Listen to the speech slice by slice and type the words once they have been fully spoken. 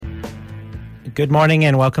Good morning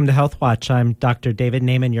and welcome to Health Watch. I'm Dr. David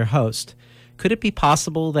Naiman, your host. Could it be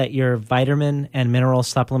possible that your vitamin and mineral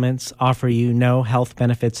supplements offer you no health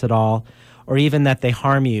benefits at all, or even that they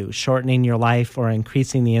harm you, shortening your life or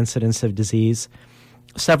increasing the incidence of disease?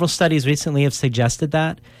 Several studies recently have suggested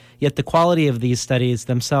that, yet the quality of these studies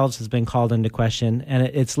themselves has been called into question, and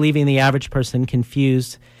it's leaving the average person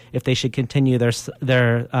confused if they should continue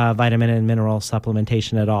their vitamin and mineral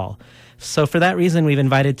supplementation at all. So for that reason, we've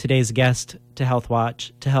invited today's guest to Health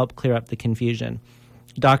Watch to help clear up the confusion.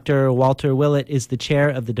 Dr. Walter Willett is the chair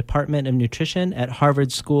of the Department of Nutrition at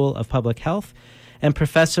Harvard School of Public Health and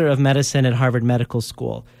professor of medicine at Harvard Medical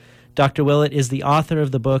School. Dr. Willett is the author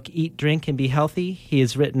of the book Eat, Drink, and Be Healthy. He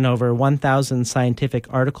has written over 1,000 scientific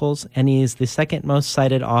articles, and he is the second most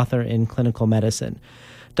cited author in clinical medicine.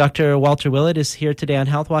 Dr. Walter Willett is here today on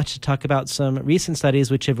Health Watch to talk about some recent studies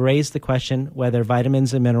which have raised the question whether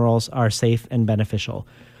vitamins and minerals are safe and beneficial.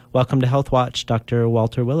 Welcome to Health Watch, Dr.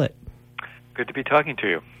 Walter Willett. Good to be talking to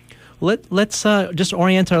you. Let's just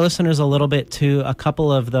orient our listeners a little bit to a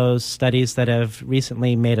couple of those studies that have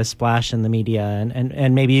recently made a splash in the media,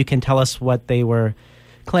 and maybe you can tell us what they were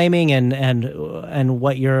claiming and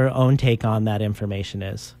what your own take on that information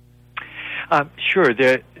is. Sure.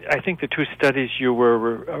 I think the two studies you were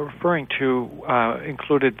referring to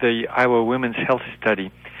included the Iowa Women's Health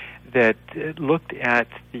Study that looked at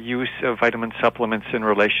the use of vitamin supplements in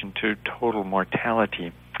relation to total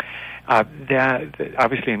mortality. That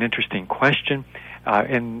obviously an interesting question,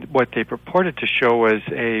 and what they purported to show was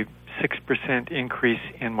a 6% increase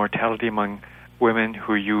in mortality among women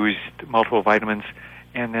who used multiple vitamins,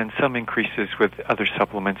 and then some increases with other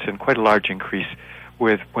supplements, and quite a large increase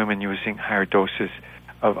with women using higher doses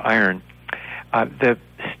of iron. The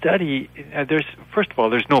study, first of all,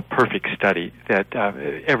 there's no perfect study. That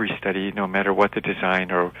every study, no matter what the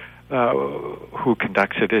design or who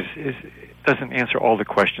conducts it, doesn't answer all the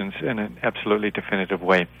questions in an absolutely definitive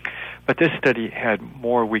way. But this study had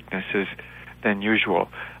more weaknesses than usual.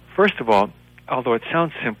 First of all, although it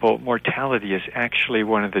sounds simple, mortality is actually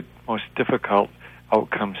one of the most difficult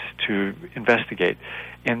outcomes to investigate.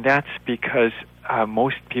 And that's because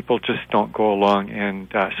most people just don't go along and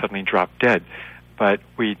suddenly drop dead. But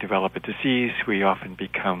we develop a disease, we often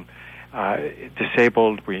become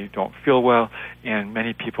disabled, we don't feel well, and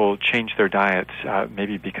many people change their diets,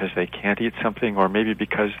 maybe because they can't eat something, or maybe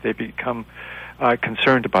because they become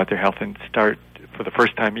concerned about their health and start for the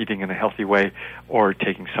first time eating in a healthy way or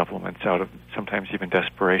taking supplements out of sometimes even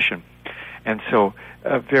desperation. And so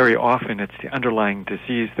very often it's the underlying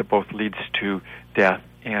disease that both leads to death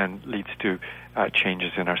and leads to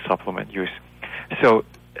changes in our supplement use. So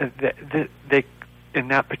they, in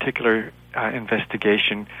that particular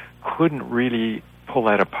investigation, couldn't really pull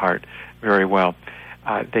that apart very well.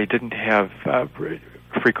 They didn't have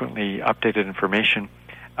frequently updated information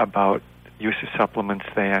about use of supplements.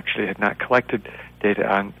 They actually had not collected data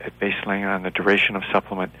at baseline on the duration of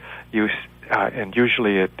supplement use, and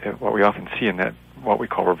usually what we often see in that, what we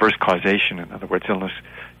call reverse causation, in other words, illness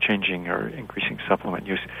changing or increasing supplement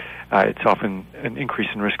use, it's often an increase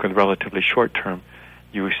in risk with relatively short-term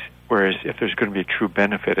use, whereas if there's going to be a true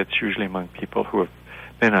benefit, it's usually among people who have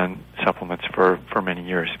been on supplements for many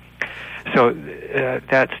years. So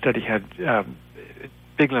that study had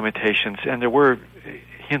big limitations, and there were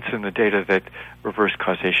hints in the data that reverse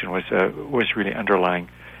causation was really underlying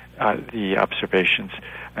the observations,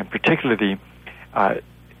 and particularly the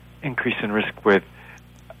increase in risk with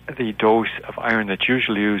the dose of iron that's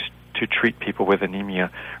usually used to treat people with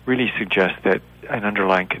anemia really suggests that an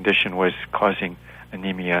underlying condition was causing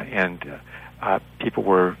anemia, and people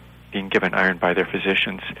were being given iron by their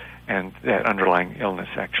physicians, and that underlying illness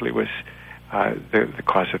actually was the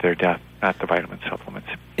cause of their death, not the vitamin supplements.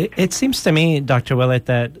 It seems to me, Dr. Willett,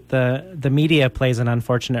 that the media plays an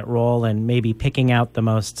unfortunate role in maybe picking out the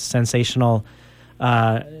most sensational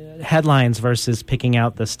headlines versus picking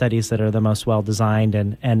out the studies that are the most well-designed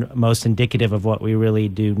and most indicative of what we really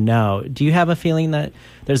do know. Do you have a feeling that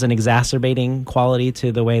there's an exacerbating quality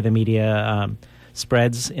to the way the media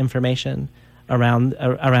spreads information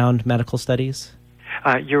around medical studies?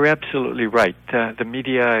 You're absolutely right. The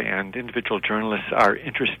media and individual journalists are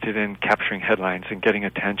interested in capturing headlines and getting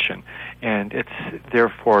attention, and it's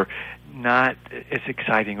therefore not as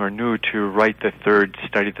exciting or new to write the third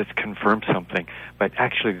study that's confirmed something, but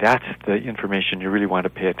actually that's the information you really want to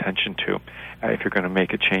pay attention to if you're going to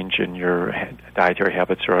make a change in your dietary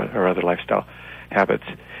habits or other lifestyle habits.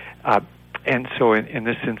 And so in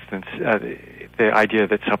this instance, the idea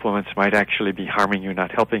that supplements might actually be harming you,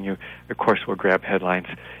 not helping you, of course, will grab headlines,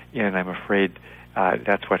 and I'm afraid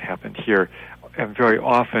that's what happened here. And very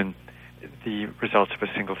often the results of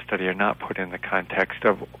a single study are not put in the context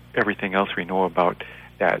of everything else we know about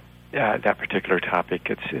that particular topic.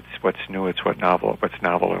 It's what's new, what's novel,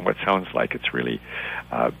 and what sounds like it's really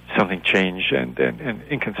something changed and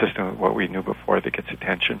inconsistent with what we knew before that gets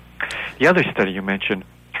attention. The other study you mentioned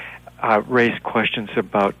raised questions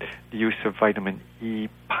about the use of vitamin E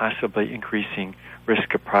possibly increasing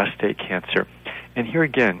risk of prostate cancer. And here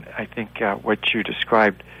again, I think what you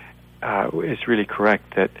described is really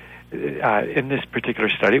correct, that in this particular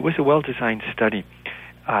study, it was a well-designed study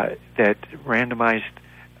that randomized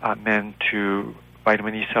men to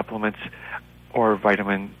vitamin E supplements or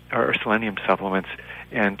selenium supplements,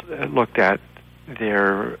 and looked at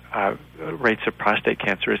their rates of prostate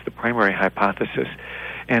cancer as the primary hypothesis.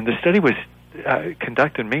 And the study was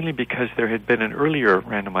conducted mainly because there had been an earlier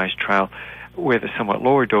randomized trial with a somewhat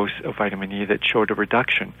lower dose of vitamin E that showed a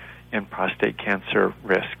reduction in prostate cancer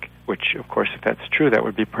risk, which, of course, if that's true, that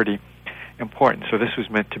would be pretty important. So this was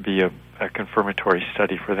meant to be a confirmatory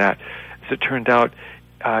study for that. As it turned out,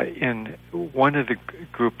 in one of the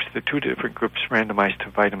groups, the two different groups randomized to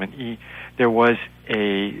vitamin E, there was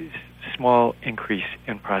a small increase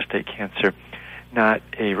in prostate cancer, not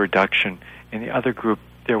a reduction. In the other group,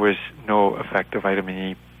 there was no effect of vitamin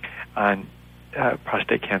E on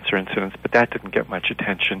prostate cancer incidence, but that didn't get much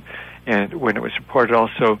attention. And when it was reported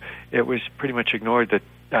also, it was pretty much ignored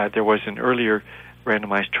that there was an earlier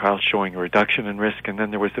randomized trial showing a reduction in risk, and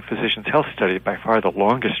then there was the Physicians' Health Study, by far the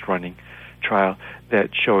longest-running trial,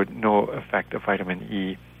 that showed no effect of vitamin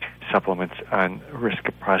E supplements on risk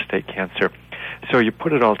of prostate cancer. So you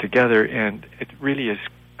put it all together, and it really is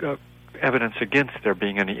evidence against there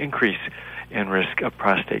being any increase in risk of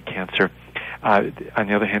prostate cancer. On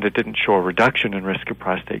the other hand, it didn't show a reduction in risk of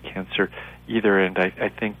prostate cancer either, and I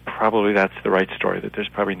think probably that's the right story, that there's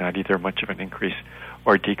probably not either much of an increase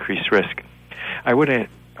or decreased risk. I would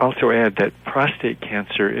also add that prostate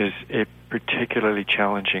cancer is a particularly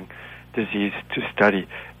challenging disease to study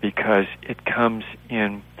because it comes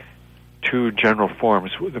in two general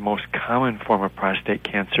forms. The most common form of prostate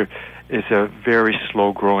cancer is a very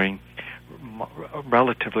slow-growing,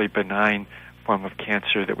 relatively benign form of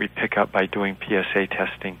cancer that we pick up by doing PSA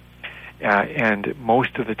testing. And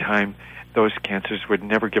most of the time, those cancers would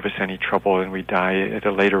never give us any trouble, and we die at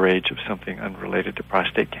a later age of something unrelated to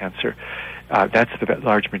prostate cancer. That's the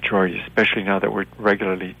large majority, especially now that we're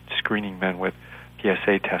regularly screening men with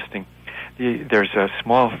PSA testing. There's a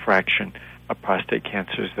small fraction of prostate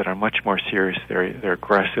cancers that are much more serious. They're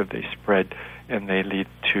aggressive, they spread, and they lead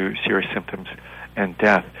to serious symptoms and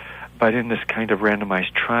death. But in this kind of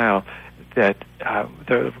randomized trial, that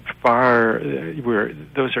those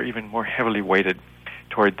are even more heavily weighted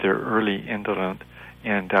toward their early indolent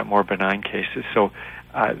and more benign cases. So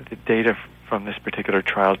the data from this particular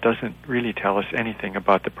trial doesn't really tell us anything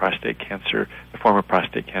about the prostate cancer, the form of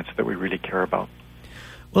prostate cancer that we really care about.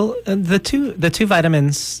 Well, the two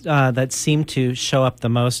vitamins that seem to show up the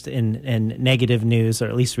most in negative news, or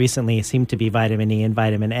at least recently, seem to be vitamin E and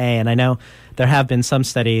vitamin A. And I know there have been some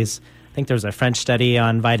studies. I think there was a French study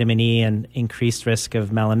on vitamin E and increased risk of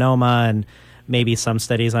melanoma, and maybe some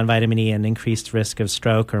studies on vitamin E and increased risk of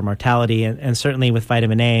stroke or mortality. And certainly with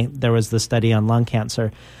vitamin A, there was the study on lung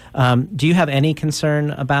cancer. Do you have any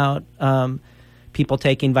concern about people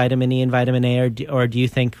taking vitamin E and vitamin A, or do you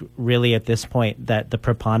think really at this point that the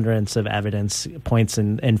preponderance of evidence points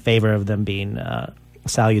in favor of them being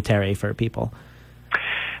salutary for people?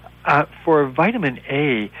 For vitamin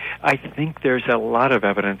A, I think there's a lot of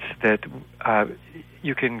evidence that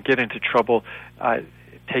you can get into trouble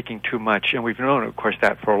taking too much, and we've known, of course,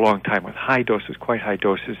 that for a long time. With high doses, quite high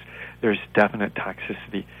doses, there's definite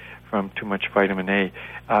toxicity from too much vitamin A.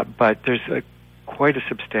 But there's quite a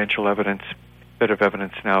substantial bit of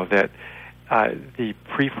evidence now that the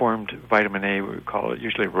preformed vitamin A, we call it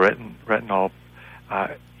usually retinol,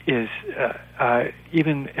 is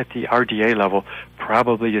even at the RDA level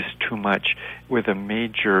probably is too much, with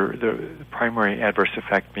the primary adverse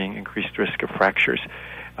effect being increased risk of fractures.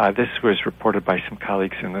 This was reported by some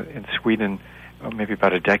colleagues in Sweden maybe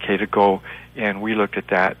about a decade ago, and we looked at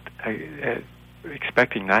that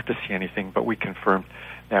expecting not to see anything, but we confirmed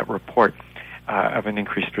that report of an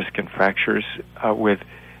increased risk in fractures with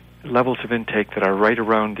levels of intake that are right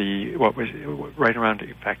around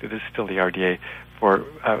in fact, it is still the RDA for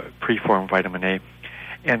preformed vitamin A.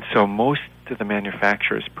 And so most of the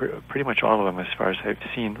manufacturers, pretty much all of them as far as I've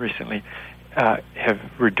seen recently, have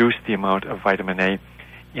reduced the amount of vitamin A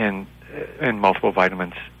in multiple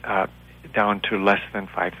vitamins down to less than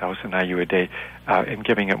 5,000 IU a day, and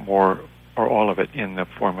giving it more or all of it in the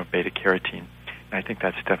form of beta-carotene. And I think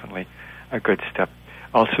that's definitely a good step.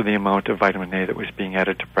 Also, the amount of vitamin A that was being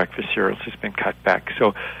added to breakfast cereals has been cut back.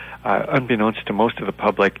 So, unbeknownst to most of the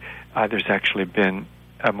public, there's actually been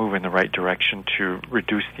a move in the right direction to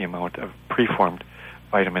reduce the amount of preformed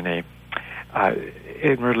vitamin A.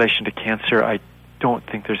 In relation to cancer, I don't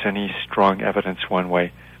think there's any strong evidence one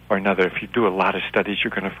way or another. If you do a lot of studies,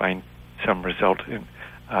 you're going to find some result in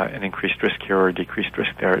an increased risk here or a decreased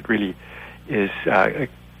risk there. It really is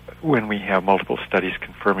when we have multiple studies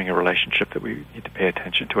confirming a relationship that we need to pay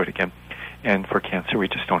attention to it again. And for cancer, we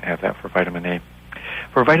just don't have that for vitamin A.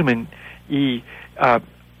 For vitamin E,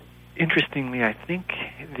 interestingly, I think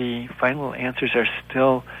the final answers are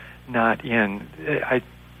still not in. I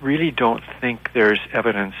really don't think there's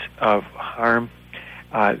evidence of harm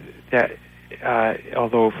that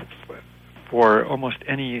although for almost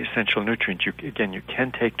any essential nutrient, you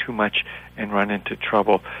can take too much and run into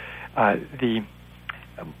trouble.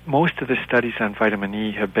 Most of the studies on vitamin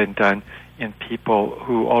E have been done in people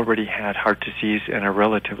who already had heart disease in a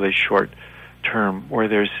relatively short term. Where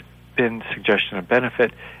there's been suggestion of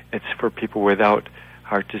benefit, it's for people without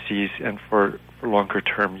heart disease and for longer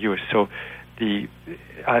term use. So these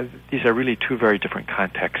are really two very different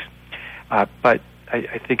contexts. But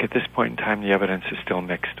I think at this point in time, the evidence is still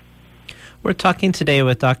mixed. We're talking today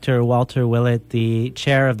with Dr. Walter Willett, the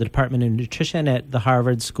chair of the Department of Nutrition at the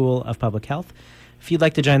Harvard School of Public Health. If you'd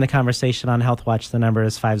like to join the conversation on Health Watch, the number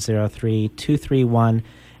is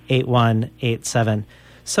 503-231-8187.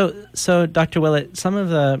 So, Dr. Willett, some of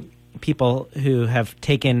the people who have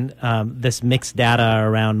taken this mixed data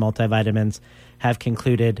around multivitamins have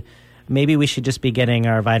concluded maybe we should just be getting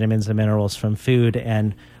our vitamins and minerals from food,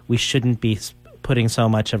 and we shouldn't be putting so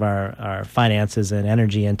much of our finances and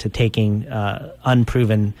energy into taking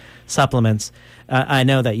unproven supplements. I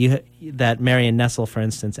know that Marion Nessel, for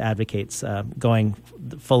instance, advocates going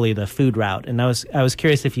fully the food route, and I was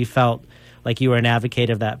curious if you felt like you were an advocate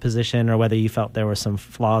of that position, or whether you felt there were some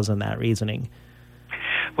flaws in that reasoning.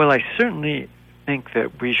 Well, I certainly think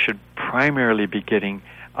that we should primarily be getting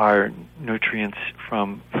our nutrients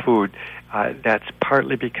from food. That's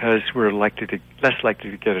partly because we're less likely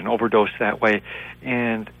to get an overdose that way,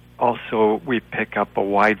 and also we pick up a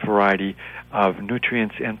wide variety of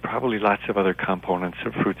nutrients and probably lots of other components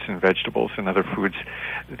of fruits and vegetables and other foods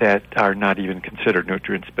that are not even considered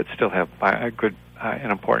nutrients but still have good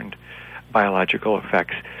and important biological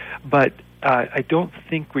effects. But I don't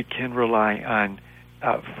think we can rely on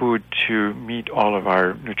food to meet all of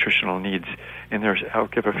our nutritional needs. And I'll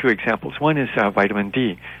give a few examples. One is vitamin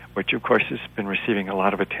D, which of course has been receiving a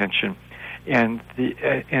lot of attention. And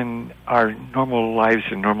in our normal lives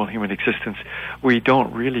and normal human existence, we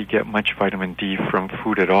don't really get much vitamin D from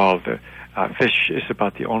food at all. The fish is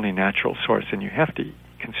about the only natural source, and you have to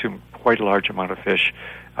consume quite a large amount of fish,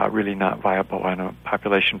 really not viable on a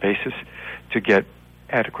population basis, to get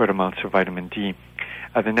adequate amounts of vitamin D.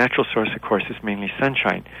 The natural source, of course, is mainly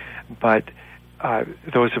sunshine, but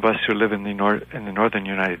those of us who live in the northern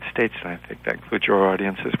United States, and I think that includes your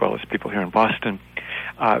audience as well as people here in Boston,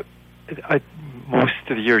 most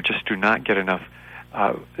of the year just do not get enough.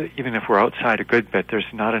 Even if we're outside a good bit,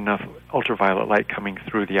 there's not enough ultraviolet light coming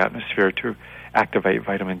through the atmosphere to activate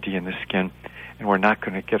vitamin D in the skin, and we're not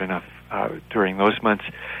going to get enough during those months.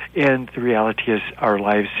 And the reality is our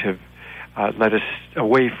lives have led us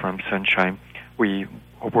away from sunshine. We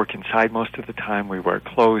work inside most of the time. We wear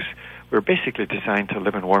clothes. We're basically designed to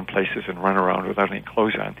live in warm places and run around without any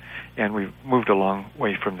clothes on. And we've moved a long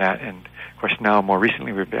way from that. And, of course, now more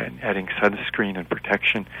recently we've been adding sunscreen and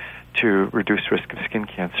protection to reduce risk of skin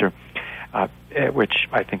cancer, which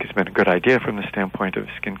I think has been a good idea from the standpoint of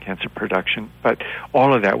skin cancer production. But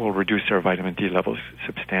all of that will reduce our vitamin D levels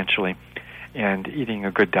substantially. And eating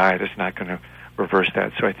a good diet is not going to reverse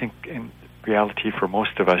that. So I think in reality for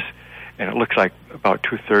most of us, and it looks like about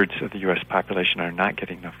 2/3 of the U.S. population are not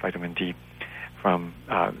getting enough vitamin D from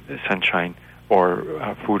sunshine or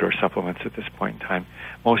food or supplements at this point in time.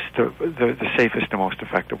 The safest and most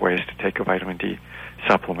effective way is to take a vitamin D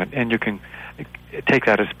supplement, and you can take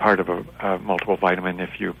that as part of a multiple vitamin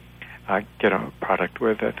if you get a product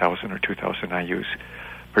with 1,000 or 2,000 IUs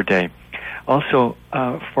per day. Also,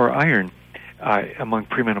 for iron, among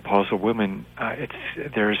premenopausal women,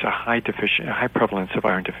 there's a high prevalence of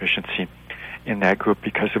iron deficiency in that group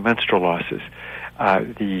because of menstrual losses.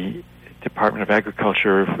 The Department of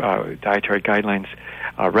Agriculture dietary guidelines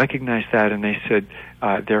recognized that, and they said,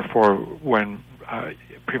 therefore, when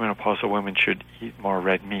premenopausal women should eat more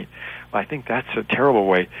red meat. Well, I think that's a terrible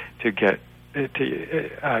way to get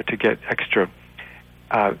extra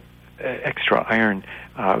iron.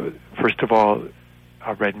 First of all,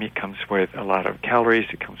 red meat comes with a lot of calories.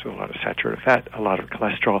 It comes with a lot of saturated fat, a lot of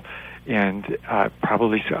cholesterol. and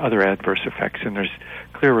probably some other adverse effects. And there's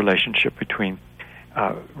clear relationship between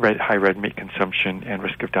high red meat consumption and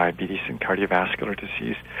risk of diabetes and cardiovascular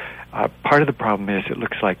disease. Part of the problem is it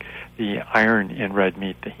looks like the iron in red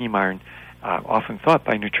meat, the heme iron, often thought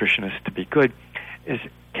by nutritionists to be good,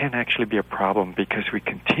 can actually be a problem because we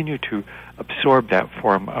continue to absorb that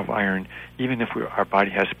form of iron even if our body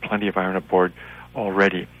has plenty of iron aboard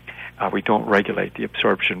already. We don't regulate the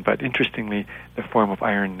absorption, but interestingly, the form of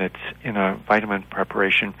iron that's in a vitamin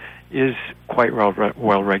preparation is quite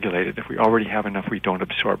well regulated. If we already have enough, we don't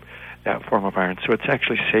absorb that form of iron. So it's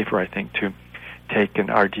actually safer, I think, to take an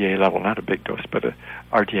RDA level, not a big dose, but a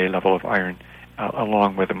RDA level of iron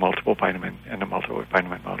along with a multiple vitamin and a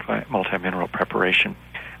multi-mineral preparation,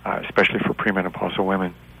 especially for premenopausal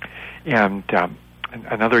women. And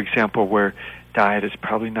another example where diet is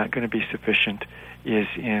probably not going to be sufficient is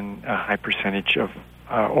in a high percentage of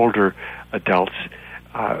older adults.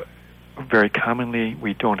 Very commonly,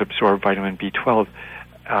 we don't absorb vitamin B12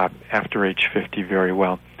 after age 50 very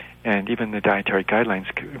well. And even the Dietary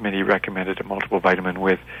Guidelines Committee recommended a multiple vitamin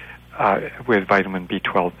with vitamin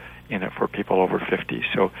B12 in it for people over 50.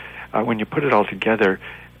 So when you put it all together,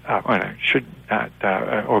 I should not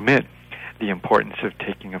omit the importance of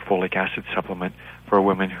taking a folic acid supplement for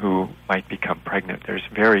women who might become pregnant. There's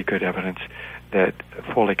very good evidence that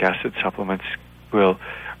folic acid supplements will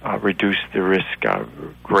reduce the risk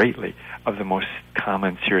greatly of the most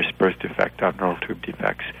common serious birth defect, neural tube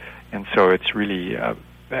defects. And so it's really, I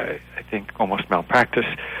think, almost malpractice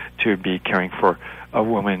to be caring for a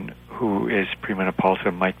woman who is premenopausal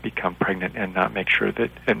and might become pregnant and not make sure that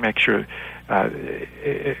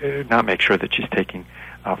she's taking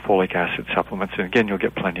folic acid supplements. And again, you'll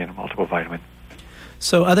get plenty in a multiple vitamin.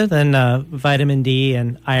 So other than vitamin D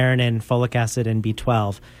and iron and folic acid and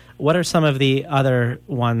B12, what are some of the other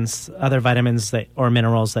vitamins or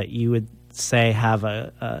minerals that you would say have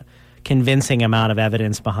a convincing amount of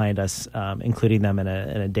evidence behind us, including them in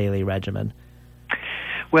a daily regimen?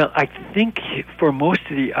 Well, I think for most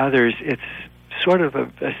of the others, it's sort of a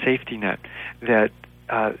safety net that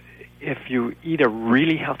if you eat a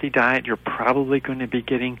really healthy diet, you're probably going to be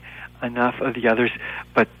getting enough of the others.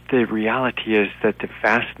 But the reality is that the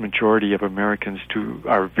vast majority of Americans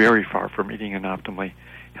are very far from eating an optimally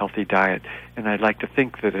healthy diet. And I'd like to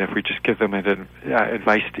think that if we just give them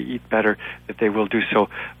advice to eat better, that they will do so.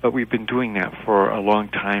 But we've been doing that for a long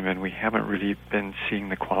time, and we haven't really been seeing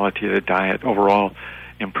the quality of the diet overall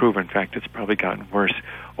improve. In fact, it's probably gotten worse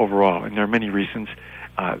overall. And there are many reasons.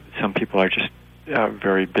 Some people are just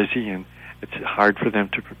very busy, and it's hard for them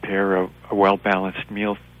to prepare a well-balanced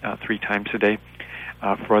meal 3 times a day.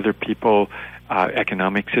 For other people,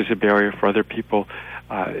 economics is a barrier. For other people,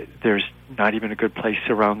 there's not even a good place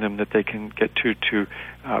around them that they can get to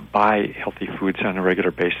buy healthy foods on a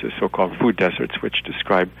regular basis, so-called food deserts, which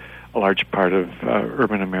describe a large part of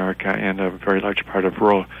urban America and a very large part of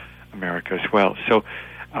rural America as well. So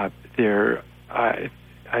I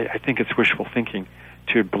think it's wishful thinking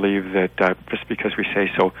to believe that just because we say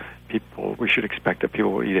so, we should expect that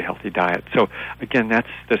people will eat a healthy diet. So again, that's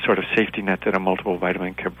the sort of safety net that a multiple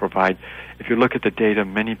vitamin can provide. If you look at the data,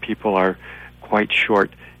 many people are quite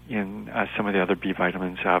short in some of the other B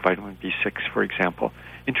vitamins, vitamin B6, for example.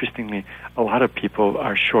 Interestingly, a lot of people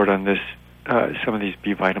are short on some of these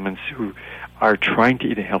B vitamins who are trying to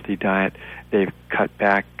eat a healthy diet. They've cut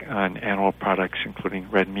back on animal products, including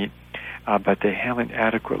red meat, but they haven't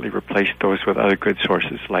adequately replaced those with other good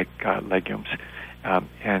sources like legumes.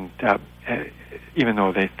 And even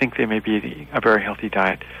though they think they may be eating a very healthy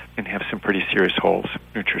diet, can have some pretty serious holes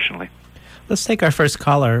nutritionally. Let's take our first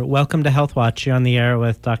caller. Welcome to Health Watch. You're on the air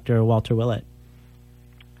with Dr. Walter Willett.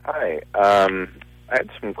 Hi. I had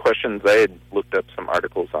some questions. I had looked up some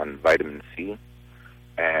articles on vitamin C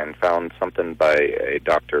and found something by a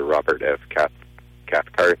Dr. Robert F.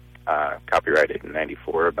 Cathcart, copyrighted in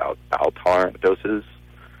 1994, about bowel-tolerant doses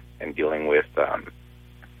and dealing with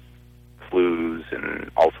flus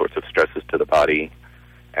and all sorts of stresses to the body,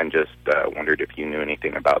 and just wondered if you knew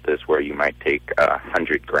anything about this, where you might take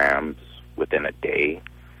 100 grams within a day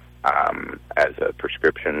as a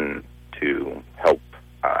prescription to help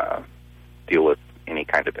deal with any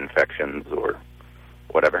kind of infections or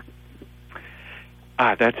whatever.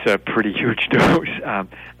 That's a pretty huge dose.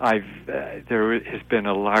 There has been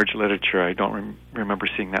a large literature. I don't remember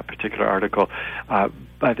seeing that particular article,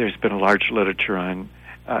 but there's been a large literature on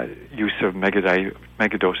use of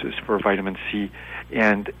megadoses for vitamin C,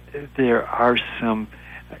 and there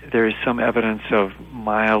is some evidence of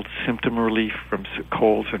mild symptom relief from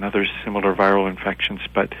colds and other similar viral infections,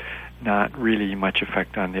 but not really much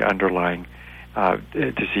effect on the underlying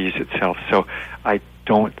disease itself. So I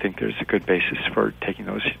don't think there's a good basis for taking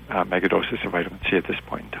those megadoses of vitamin C at this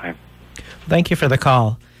point in time. Thank you for the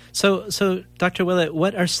call. So Dr. Willett,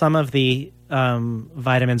 what are some of the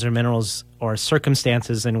vitamins or minerals or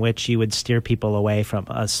circumstances in which you would steer people away from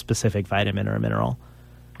a specific vitamin or mineral?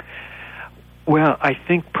 Well, I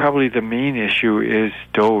think probably the main issue is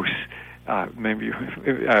dose. Maybe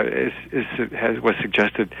was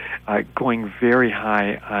suggested, going very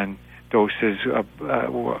high on doses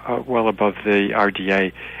well above the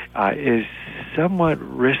RDA is somewhat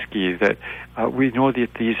risky. That we know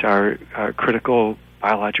that these are critical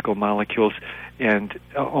biological molecules, and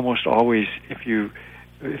almost always, if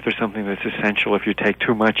there's something that's essential, if you take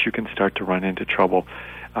too much, you can start to run into trouble.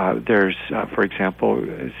 There's, for example,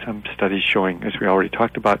 some studies showing, as we already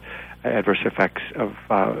talked about, adverse effects of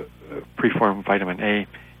preformed vitamin A,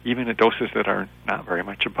 even at doses that are not very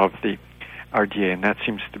much above the RDA, and that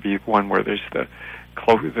seems to be one where there's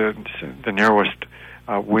the narrowest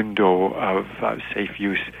window of safe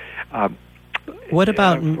use. What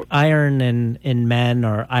about iron in men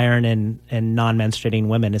or iron in non-menstruating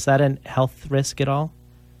women? Is that a health risk at all?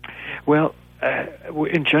 Well,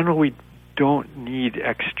 in general, we don't need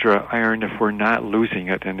extra iron if we're not losing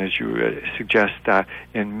it. And as you suggest,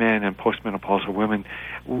 in men and postmenopausal women,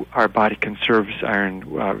 our body conserves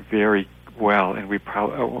iron very well, and we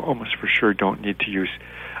almost for sure don't need to use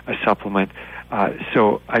a supplement.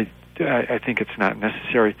 So I think it's not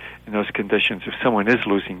necessary in those conditions. If someone is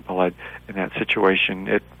losing blood in that situation,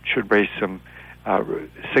 it should raise some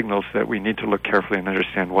signals that we need to look carefully and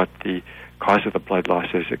understand what the cause of the blood loss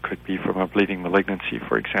is. It could be from a bleeding malignancy,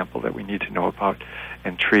 for example, that we need to know about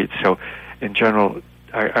and treat. So in general,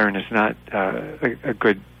 iron is not a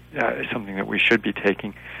good something that we should be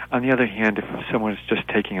taking. On the other hand, if someone is just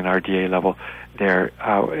taking an RDA level there,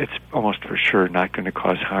 it's almost for sure not going to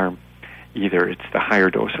cause harm either. It's the higher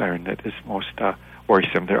dose iron that is most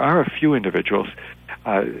worrisome. There are a few individuals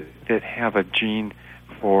that have a gene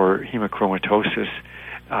for hemochromatosis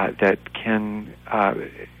that can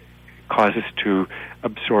cause us to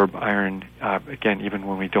absorb iron, again, even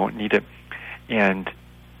when we don't need it. And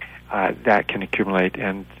that can accumulate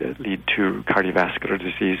and lead to cardiovascular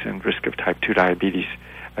disease and risk of type 2 diabetes.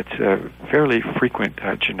 It's a fairly frequent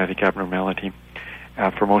genetic abnormality.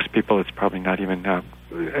 For most people, it's probably not even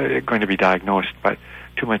going to be diagnosed, but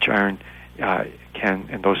too much iron can,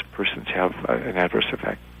 in those persons, have an adverse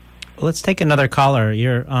effect. Let's take another caller.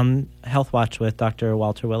 You're on Health Watch with Dr.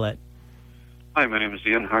 Walter Willett. Hi, my name is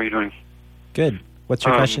Ian. How are you doing? Good. What's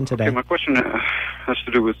your question today? Okay, my question has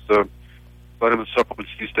to do with vitamin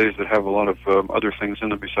supplements these days that have a lot of other things in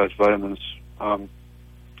them besides vitamins. I'm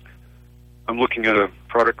looking at a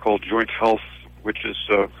product called Joint Health, which is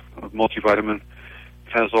a multivitamin.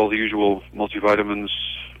 It has all the usual multivitamins.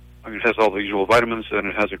 I mean, it has all the usual vitamins, and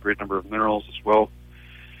it has a great number of minerals as well.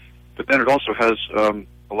 But then it also has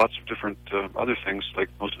lots of different other things, like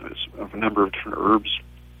a number of different herbs.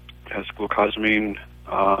 It has glucosamine,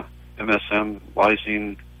 MSM,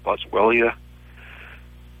 lysine, boswellia,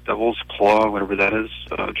 devil's claw, whatever that is,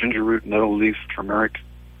 ginger root, nettle leaf, turmeric.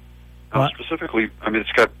 Specifically, I mean,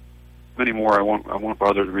 it's got many more. I won't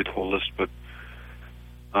bother to read the whole list, but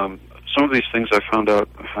some of these things I found out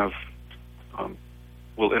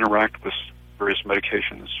will interact with various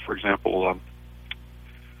medications. For example,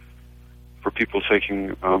 for people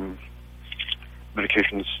taking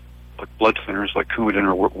medications like blood thinners, like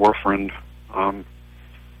Coumadin or warfarin,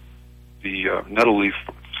 the nettle leaf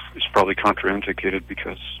is probably contraindicated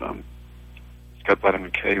because it's got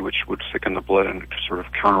vitamin K, which would thicken the blood and sort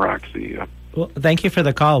of counteract the... Well, thank you for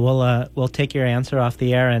the call. We'll take your answer off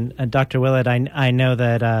the air. And Dr. Willett, I know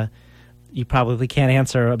that you probably can't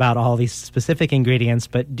answer about all these specific ingredients,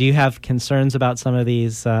 but do you have concerns about some of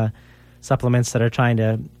these supplements that are trying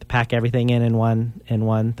to pack everything in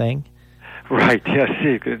one thing? Right, yes.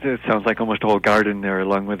 It sounds like almost a whole garden there,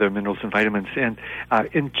 along with the minerals and vitamins. And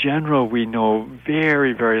in general, we know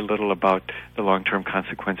very, very little about the long-term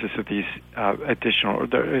consequences of these additional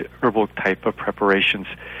herbal type of preparations,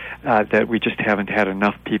 that we just haven't had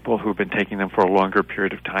enough people who've been taking them for a longer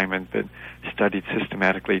period of time and been studied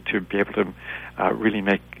systematically to be able to really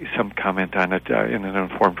make some comment on it in an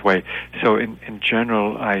informed way. So in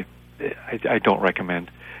general, I don't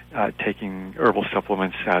recommend taking herbal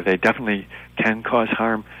supplements. They definitely can cause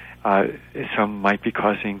harm. Some might be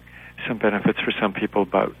causing some benefits for some people,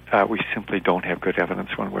 but we simply don't have good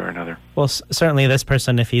evidence one way or another. Well, certainly this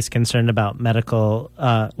person, if he's concerned about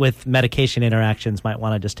medication interactions, might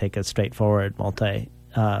want to just take a straightforward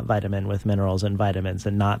vitamin with minerals and vitamins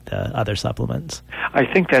and not the other supplements. I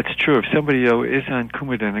think that's true. If somebody, though, is on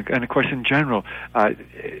Coumadin, and of course, in general,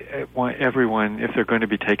 everyone, if they're going to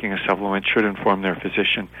be taking a supplement, should inform their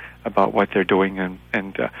physician about what they're doing,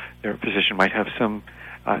 and their physician might have some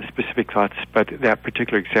specific thoughts. But that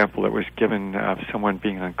particular example that was given of someone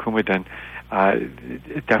being on Coumadin,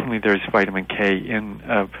 definitely there's vitamin K in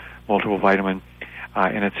multiple vitamin,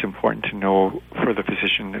 and it's important to know for the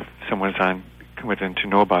physician if someone's on Coumadin to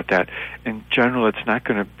know about that. In general, it's not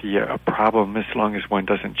going to be a problem as long as one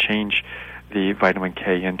doesn't change the vitamin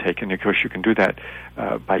K intake. And of course, you can do that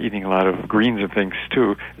by eating a lot of greens and things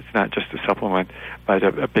too. It's not just a supplement, but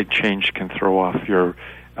a big change can throw off your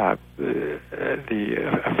the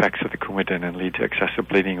effects of the Coumadin and lead to excessive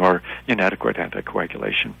bleeding or inadequate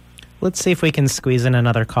anticoagulation. Let's see if we can squeeze in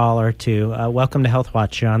another call or two. Welcome to Health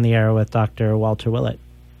Watch. You're on the air with Dr. Walter Willett.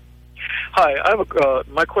 Hi, I have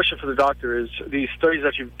my question for the doctor is, these studies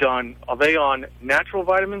that you've done, are they on natural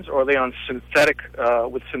vitamins or are they on synthetic,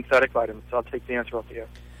 with synthetic vitamins? I'll take the answer off the air.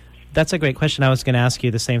 That's a great question. I was going to ask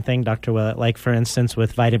you the same thing, Dr. Willett. Like, for instance,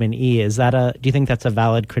 with vitamin E, do you think that's a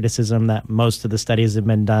valid criticism that most of the studies have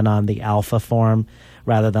been done on the alpha form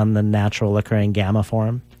rather than the natural occurring gamma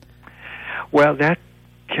form? Well, that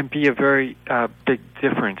can be a very big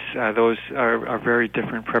difference. Those are very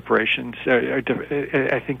different preparations.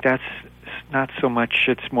 I think that's not so much,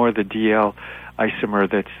 it's more the DL isomer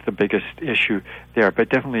that's the biggest issue there. But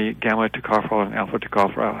definitely gamma tocopherol and alpha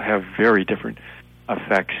tocopherol have very different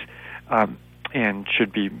effects and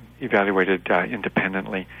should be evaluated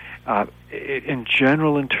independently. In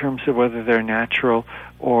general, in terms of whether they're natural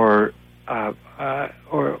or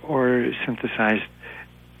synthesized,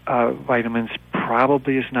 vitamins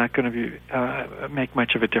probably is not going to be make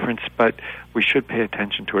much of a difference, but we should pay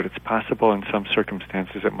attention to it. It's possible in some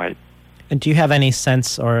circumstances it might. And do you have any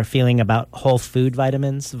sense or feeling about whole food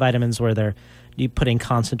vitamins where you putting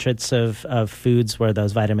concentrates of foods where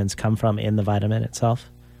those vitamins come from in the vitamin itself?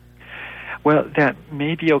 Well, that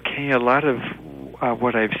may be okay. A lot of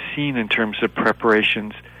what I've seen in terms of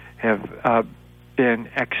preparations have been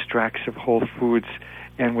extracts of whole foods,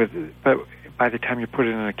 but by the time you put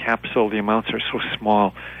it in a capsule, the amounts are so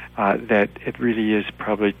small that it really is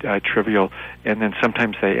probably trivial. And then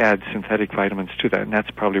sometimes they add synthetic vitamins to that, and that's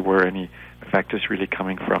probably where any effect is really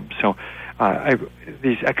coming from. So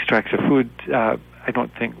these extracts of food, I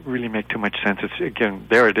don't think really make too much sense.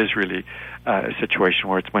 It is really a situation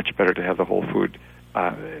where it's much better to have the whole food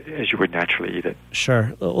as you would naturally eat it.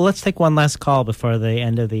 Sure. Well, let's take one last call before the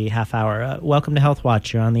end of the half hour. Welcome to Health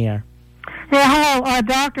Watch. You're on the air. Yeah, hello,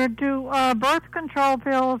 doctor. Do birth control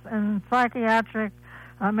pills and psychiatric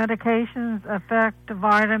medications affect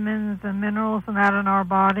vitamins and minerals and that in our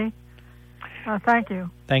body? Thank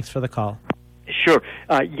you. Thanks for the call. Sure.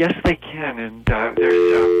 Yes, they can, and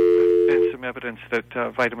there's been some evidence that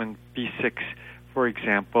vitamin B6, for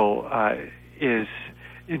example, is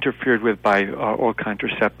interfered with by oral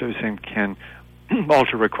contraceptives and can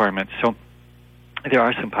alter requirements. So there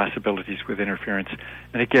are some possibilities with interference.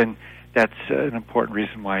 And again, that's an important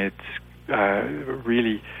reason why it's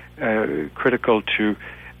really critical to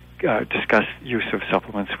discuss use of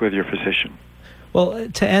supplements with your physician. Well,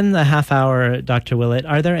 to end the half hour, Dr. Willett,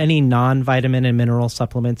 are there any non-vitamin and mineral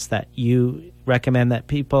supplements that you recommend that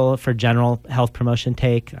people for general health promotion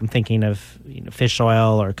take? I'm thinking of fish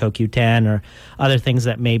oil or CoQ10 or other things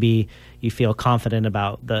that maybe you feel confident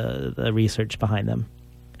about the research behind them.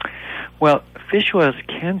 Well, fish oils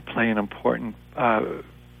can play an important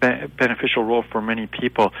beneficial role for many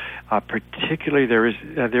people. Particularly, there is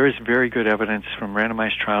very good evidence from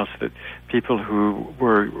randomized trials that people who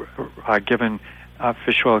were given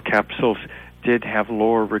fish oil capsules did have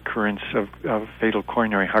lower recurrence of fatal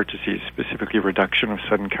coronary heart disease, specifically reduction of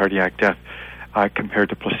sudden cardiac death compared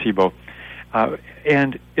to placebo.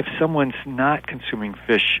 And if someone's not consuming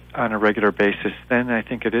fish on a regular basis, then I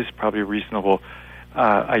think it is probably a reasonable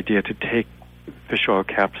idea to take fish oil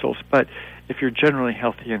capsules. But if you're generally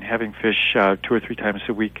healthy and having fish 2 or 3 times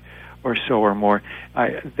a week or so or more,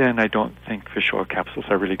 then I don't think fish oil capsules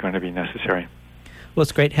are really going to be necessary. Well,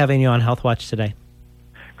 it's great having you on Health Watch today.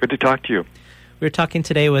 Good to talk to you. We're talking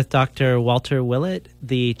today with Dr. Walter Willett,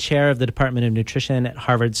 the chair of the Department of Nutrition at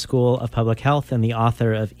Harvard School of Public Health and the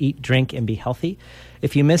author of Eat, Drink, and Be Healthy.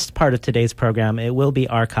 If you missed part of today's program, it will be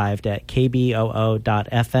archived at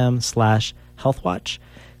kboo.fm/healthwatch.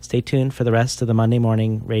 Stay tuned for the rest of the Monday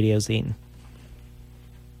Morning Radio Zine.